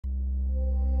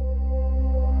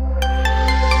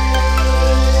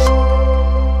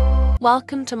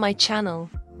Welcome to my channel.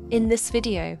 In this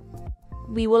video,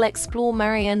 we will explore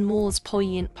Marianne Moore's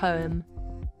poignant poem,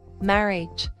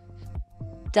 Marriage,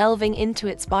 delving into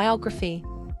its biography,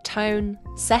 tone,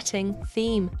 setting,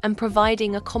 theme, and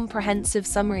providing a comprehensive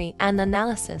summary and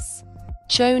analysis.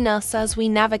 Join us as we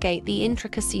navigate the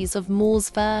intricacies of Moore's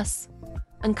verse,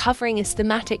 uncovering its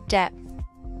thematic depth,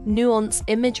 nuanced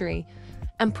imagery,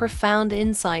 and profound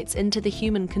insights into the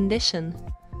human condition,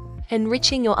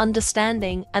 enriching your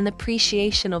understanding and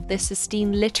appreciation of this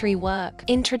esteemed literary work.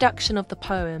 Introduction of the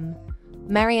poem.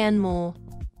 Marianne Moore.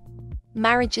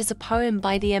 Marriage is a poem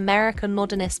by the American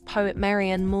modernist poet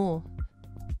Marianne Moore.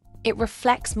 It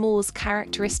reflects Moore's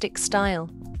characteristic style,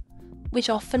 which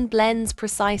often blends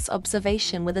precise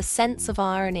observation with a sense of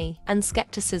irony and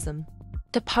skepticism.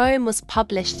 The poem was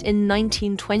published in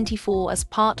 1924 as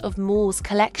part of Moore's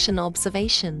collection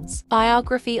Observations.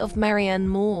 Biography of Marianne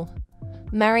Moore.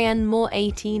 Marianne Moore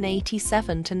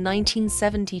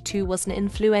 (1887–1972) was an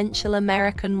influential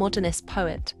American modernist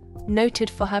poet, noted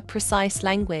for her precise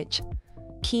language,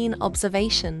 keen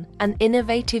observation, and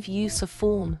innovative use of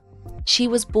form. She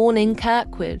was born in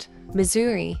Kirkwood,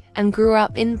 Missouri, and grew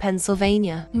up in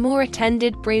Pennsylvania. Moore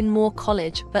attended Bryn Mawr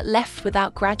College but left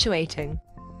without graduating.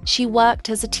 She worked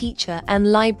as a teacher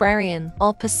and librarian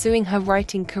while pursuing her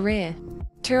writing career.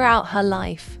 Throughout her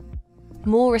life,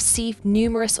 Moore received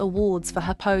numerous awards for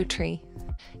her poetry,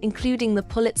 including the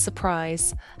Pulitzer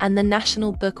Prize and the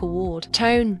National Book Award.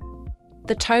 Tone.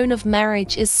 The tone of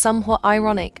Marriage is somewhat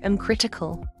ironic and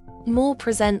critical. Moore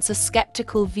presents a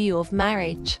skeptical view of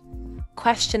marriage,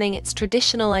 questioning its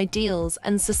traditional ideals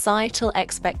and societal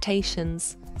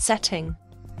expectations. Setting.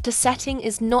 The setting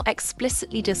is not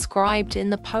explicitly described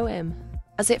in the poem,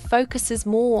 as it focuses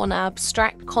more on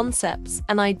abstract concepts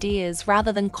and ideas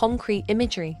rather than concrete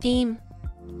imagery. Theme.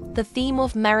 The theme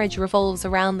of marriage revolves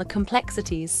around the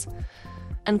complexities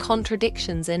and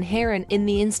contradictions inherent in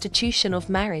the institution of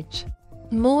marriage.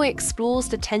 Moore explores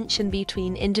the tension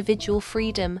between individual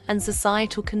freedom and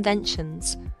societal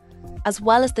conventions, as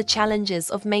well as the challenges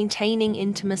of maintaining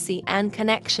intimacy and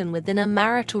connection within a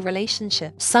marital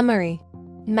relationship. Summary.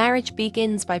 Marriage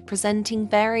begins by presenting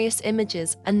various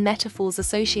images and metaphors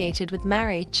associated with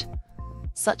marriage,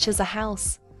 such as a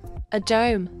house, a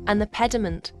dome, and the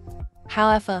pediment.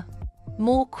 However,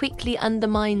 Moore quickly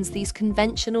undermines these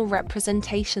conventional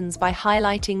representations by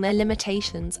highlighting their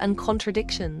limitations and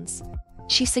contradictions.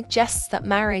 She suggests that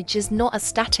marriage is not a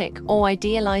static or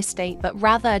idealized state but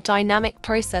rather a dynamic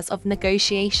process of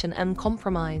negotiation and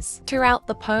compromise. Throughout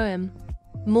the poem,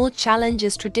 Moore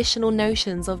challenges traditional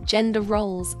notions of gender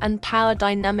roles and power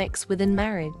dynamics within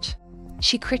marriage.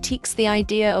 She critiques the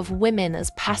idea of women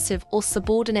as passive or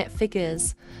subordinate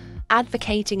figures,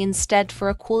 advocating instead for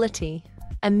equality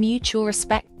and mutual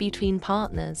respect between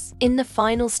partners. In the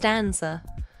final stanza,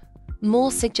 Moore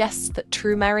suggests that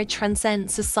true marriage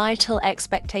transcends societal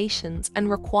expectations and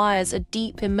requires a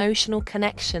deep emotional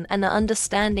connection and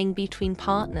understanding between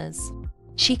partners.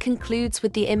 She concludes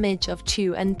with the image of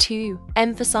two and two,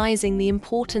 emphasizing the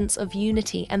importance of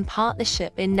unity and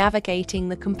partnership in navigating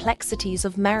the complexities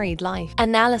of married life.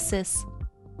 Analysis.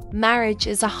 Marriage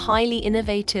is a highly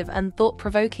innovative and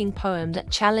thought-provoking poem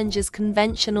that challenges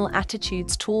conventional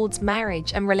attitudes towards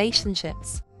marriage and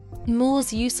relationships.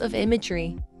 Moore's use of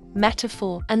imagery,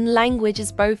 metaphor, and language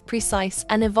is both precise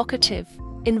and evocative,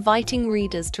 inviting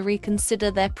readers to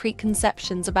reconsider their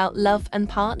preconceptions about love and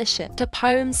partnership. The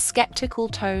poem's skeptical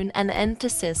tone and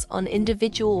emphasis on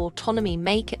individual autonomy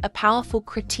make it a powerful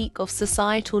critique of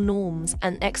societal norms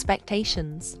and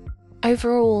expectations.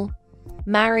 Overall,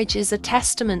 Marriage is a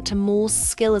testament to Moore's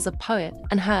skill as a poet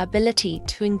and her ability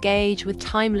to engage with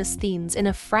timeless themes in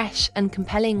a fresh and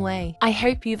compelling way. I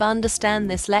hope you've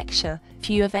understand this lecture. If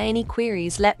you have any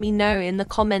queries, let me know in the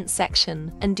comments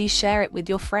section and do share it with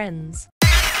your friends.